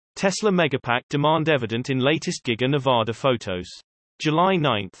Tesla Megapack demand evident in latest Giga Nevada photos. July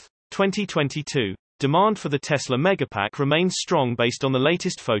 9, 2022. Demand for the Tesla Megapack remains strong based on the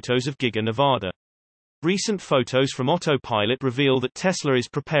latest photos of Giga Nevada. Recent photos from Autopilot reveal that Tesla is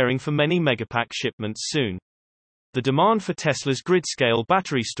preparing for many Megapack shipments soon. The demand for Tesla's grid-scale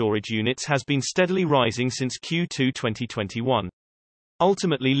battery storage units has been steadily rising since Q2 2021,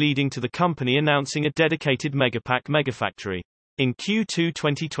 ultimately leading to the company announcing a dedicated Megapack megafactory. In Q2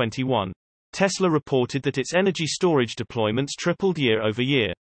 2021, Tesla reported that its energy storage deployments tripled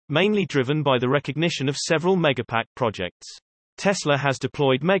year-over-year, mainly driven by the recognition of several Megapack projects. Tesla has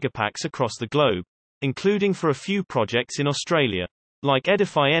deployed Megapacks across the globe, including for a few projects in Australia, like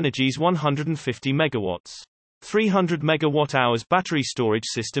Edify Energy's 150 MW, 300 MWh battery storage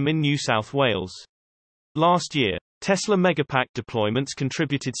system in New South Wales. Last year, Tesla Megapack deployments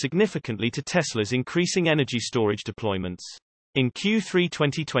contributed significantly to Tesla's increasing energy storage deployments. In Q3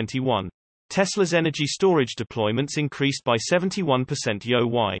 2021, Tesla's energy storage deployments increased by 71%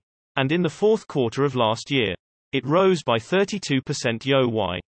 YoY, and in the fourth quarter of last year, it rose by 32%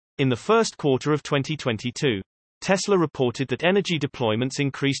 YoY. In the first quarter of 2022, Tesla reported that energy deployments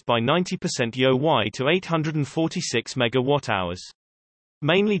increased by 90% YoY to 846 MWh,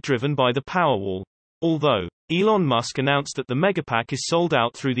 mainly driven by the Powerwall. Although Elon Musk announced that the Megapack is sold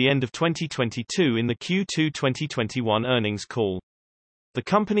out through the end of 2022 in the Q2 2021 earnings call, the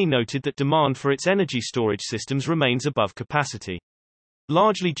company noted that demand for its energy storage systems remains above capacity,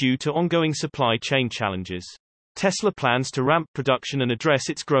 largely due to ongoing supply chain challenges. Tesla plans to ramp production and address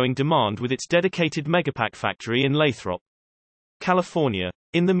its growing demand with its dedicated Megapack factory in Lathrop, California.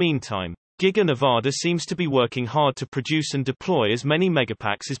 In the meantime, Giga Nevada seems to be working hard to produce and deploy as many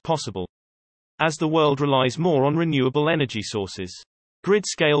Megapacks as possible. As the world relies more on renewable energy sources,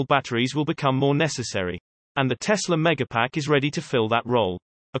 grid-scale batteries will become more necessary, and the Tesla Megapack is ready to fill that role.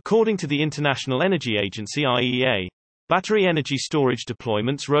 According to the International Energy Agency (IEA), battery energy storage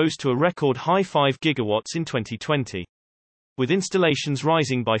deployments rose to a record high 5 gigawatts in 2020, with installations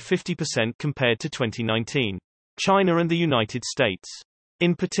rising by 50% compared to 2019. China and the United States,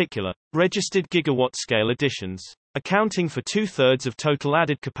 in particular, registered gigawatt-scale additions, accounting for two-thirds of total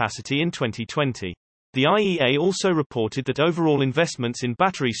added capacity in 2020. The IEA also reported that overall investments in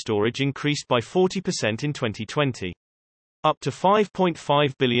battery storage increased by 40% in 2020, up to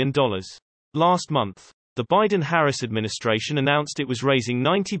 $5.5 billion. Last month, the Biden-Harris administration announced it was raising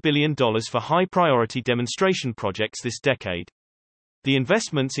 $90 billion for high-priority demonstration projects this decade. The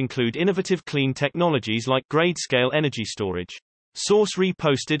investments include innovative clean technologies like grid-scale energy storage. Source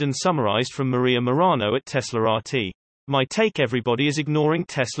reposted and summarized from Maria Morano at Tesla RT. My take: everybody is ignoring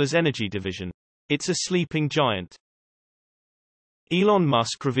Tesla's energy division. It's a sleeping giant. Elon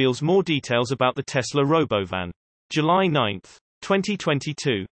Musk reveals more details about the Tesla Robovan. July 9,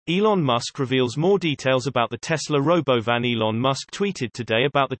 2022. Elon Musk reveals more details about the Tesla Robovan. Elon Musk tweeted today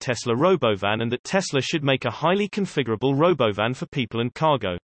about the Tesla Robovan and that Tesla should make a highly configurable Robovan for people and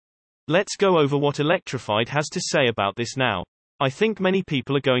cargo. Let's go over what Electrified has to say about this now. I think many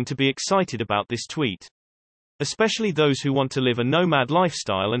people are going to be excited about this tweet, especially those who want to live a nomad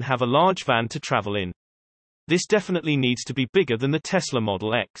lifestyle and have a large van to travel in. This definitely needs to be bigger than the Tesla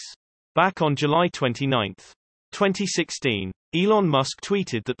Model X. Back on July 29, 2016, Elon Musk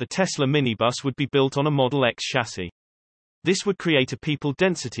tweeted that the Tesla minibus would be built on a Model X chassis. This would create a people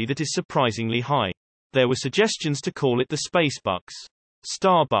density that is surprisingly high. There were suggestions to call it the Spacebucks,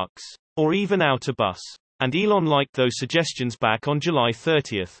 Starbucks, or even Outer Bus, and Elon liked those suggestions. Back on July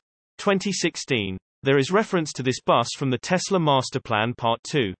 30, 2016, there is reference to this bus from the Tesla Master Plan Part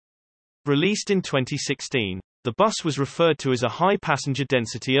 2. Released in 2016, the bus was referred to as a high passenger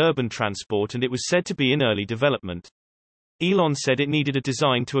density urban transport, and it was said to be in early development. Elon said it needed a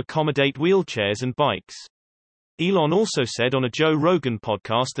design to accommodate wheelchairs and bikes. Elon also said on a Joe Rogan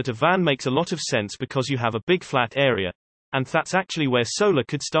podcast that a van makes a lot of sense because you have a big flat area, and that's actually where solar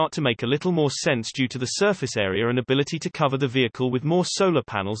could start to make a little more sense due to the surface area and ability to cover the vehicle with more solar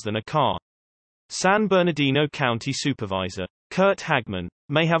panels than a car. San Bernardino County Supervisor Kurt Hagman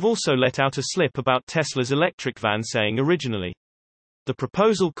may have also let out a slip about Tesla's electric van, saying originally the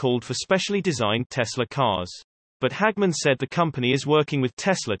proposal called for specially designed Tesla cars. But Hagman said the company is working with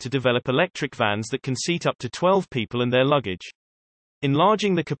Tesla to develop electric vans that can seat up to 12 people and their luggage,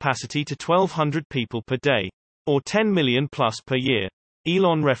 enlarging the capacity to 1,200 people per day, or 10 million plus per year.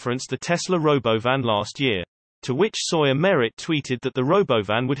 Elon referenced the Tesla Robovan last year, to which Sawyer Merritt tweeted that the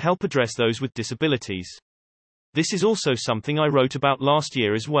Robovan would help address those with disabilities. This is also something I wrote about last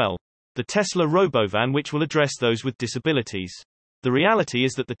year as well. The Tesla Robovan, which will address those with disabilities. The reality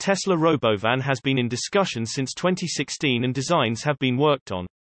is that the Tesla Robovan has been in discussion since 2016 and designs have been worked on.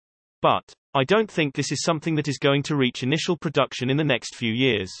 But I don't think this is something that is going to reach initial production in the next few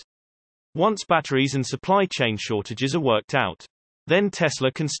years. Once batteries and supply chain shortages are worked out, then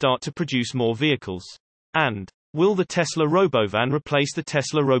Tesla can start to produce more vehicles. And will the Tesla Robovan replace the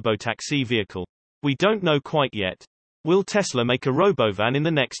Tesla Robotaxi vehicle? We don't know quite yet. Will Tesla make a Robovan in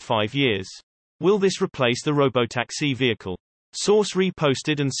the next 5 years? Will this replace the Robotaxi vehicle? Source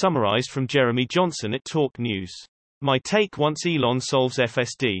reposted and summarized from Jeremy Johnson at Talk News. My take: once Elon solves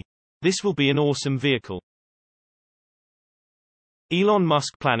FSD, this will be an awesome vehicle. Elon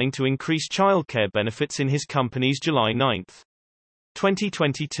Musk planning to increase childcare benefits in his company's July 9,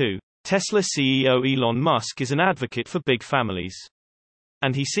 2022. Tesla CEO Elon Musk is an advocate for big families.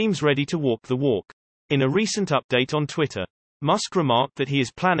 And he seems ready to walk the walk. In a recent update on Twitter, Musk remarked that he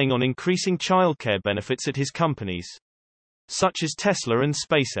is planning on increasing childcare benefits at his companies, such as Tesla and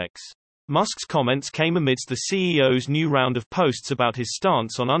SpaceX. Musk's comments came amidst the CEO's new round of posts about his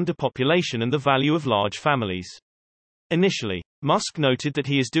stance on underpopulation and the value of large families. Initially, Musk noted that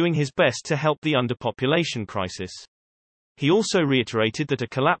he is doing his best to help the underpopulation crisis. He also reiterated that a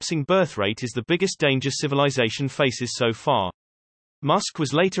collapsing birth rate is the biggest danger civilization faces so far. Musk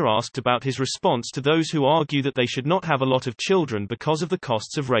was later asked about his response to those who argue that they should not have a lot of children because of the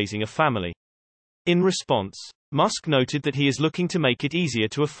costs of raising a family. In response, Musk noted that he is looking to make it easier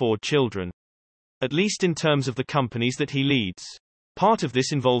to afford children, at least in terms of the companies that he leads. Part of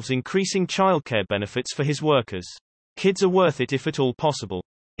this involves increasing childcare benefits for his workers. Kids are worth it if at all possible.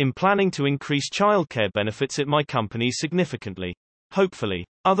 I'm planning to increase childcare benefits at my company significantly. Hopefully,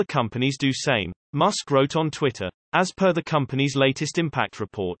 other companies do same. Musk wrote on Twitter. As per the company's latest impact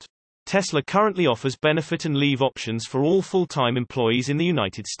report, Tesla currently offers benefit and leave options for all full-time employees in the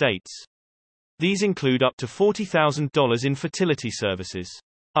United States. These include up to $40,000 in fertility services,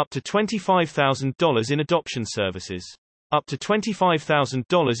 up to $25,000 in adoption services, up to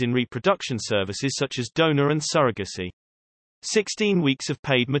 $25,000 in reproduction services such as donor and surrogacy, 16 weeks of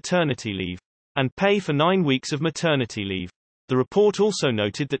paid maternity leave, and pay for 9 weeks of maternity leave. The report also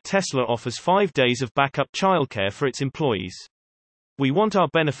noted that Tesla offers 5 days of backup childcare for its employees. We want our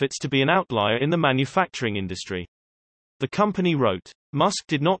benefits to be an outlier in the manufacturing industry, the company wrote. Musk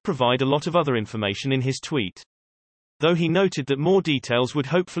did not provide a lot of other information in his tweet, though he noted that more details would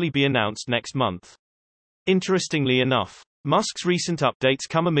hopefully be announced next month. Interestingly enough, Musk's recent updates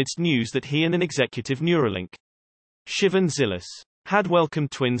come amidst news that he and an executive Neuralink, Shivan Zilis, had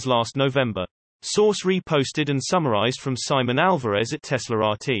welcomed twins last November. Source reposted and summarized from Simon Alvarez at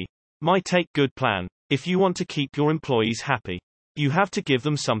Tesla RT. My take: good plan. If you want to keep your employees happy, you have to give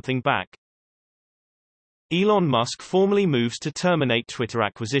them something back. Elon Musk formally moves to terminate Twitter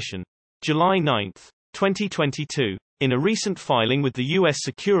acquisition. July 9, 2022. In a recent filing with the U.S.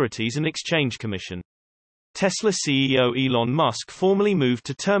 Securities and Exchange Commission, Tesla CEO Elon Musk formally moved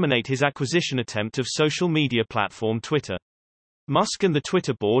to terminate his acquisition attempt of social media platform Twitter. Musk and the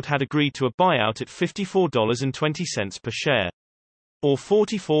Twitter board had agreed to a buyout at $54.20 per share, or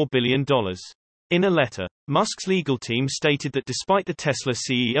 $44 billion. In a letter, Musk's legal team stated that despite the Tesla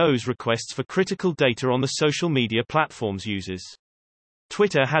CEO's requests for critical data on the social media platform's users,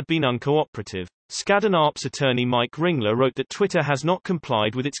 Twitter had been uncooperative. Skadden Arp's attorney Mike Ringler wrote that Twitter has not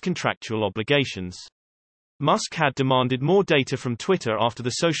complied with its contractual obligations. Musk had demanded more data from Twitter after the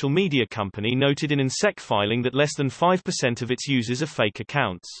social media company noted in an SEC filing that less than 5% of its users are fake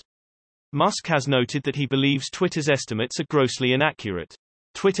accounts. Musk has noted that he believes Twitter's estimates are grossly inaccurate.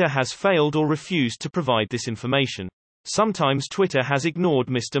 Twitter has failed or refused to provide this information. Sometimes Twitter has ignored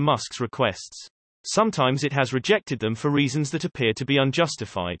Mr. Musk's requests. Sometimes it has rejected them for reasons that appear to be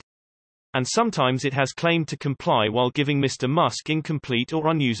unjustified. And sometimes it has claimed to comply while giving Mr. Musk incomplete or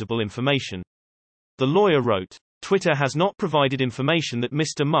unusable information. The lawyer wrote, Twitter has not provided information that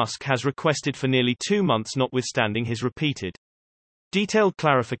Mr. Musk has requested for nearly 2 months, notwithstanding his repeated, detailed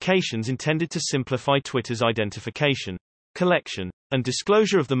clarifications intended to simplify Twitter's identification, collection, and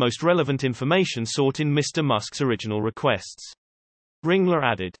disclosure of the most relevant information sought in Mr. Musk's original requests. Ringler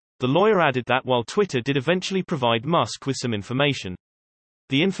added. The lawyer added that while Twitter did eventually provide Musk with some information,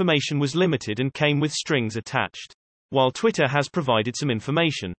 the information was limited and came with strings attached. While Twitter has provided some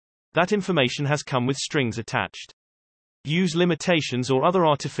information, that information has come with strings attached. Use limitations or other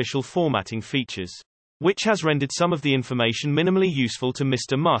artificial formatting features, which has rendered some of the information minimally useful to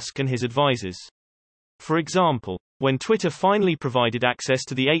Mr. Musk and his advisors. For example, when Twitter finally provided access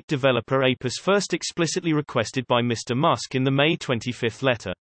to the 8 developer APIs first explicitly requested by Mr. Musk in the May 25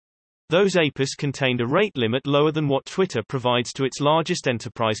 letter, those APIs contained a rate limit lower than what Twitter provides to its largest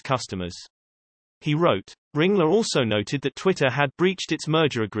enterprise customers. He wrote. Ringler also noted that Twitter had breached its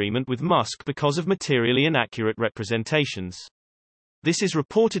merger agreement with Musk because of materially inaccurate representations. This is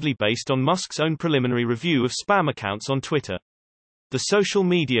reportedly based on Musk's own preliminary review of spam accounts on Twitter. The social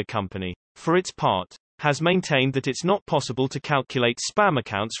media company, for its part, has maintained that it's not possible to calculate spam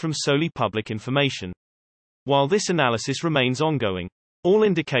accounts from solely public information. While this analysis remains ongoing, all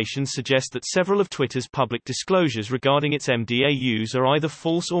indications suggest that several of Twitter's public disclosures regarding its MDAUs are either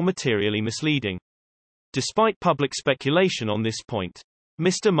false or materially misleading. Despite public speculation on this point,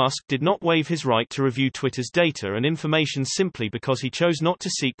 Mr. Musk did not waive his right to review Twitter's data and information simply because he chose not to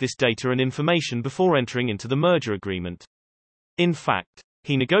seek this data and information before entering into the merger agreement. In fact,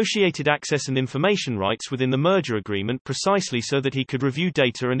 he negotiated access and information rights within the merger agreement precisely so that he could review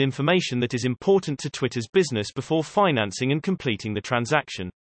data and information that is important to Twitter's business before financing and completing the transaction.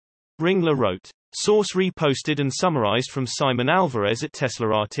 Ringler wrote. Source reposted and summarized from Simon Alvarez at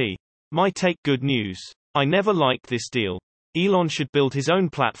Tesla RT. My take: good news. I never liked this deal. Elon should build his own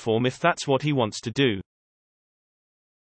platform if that's what he wants to do.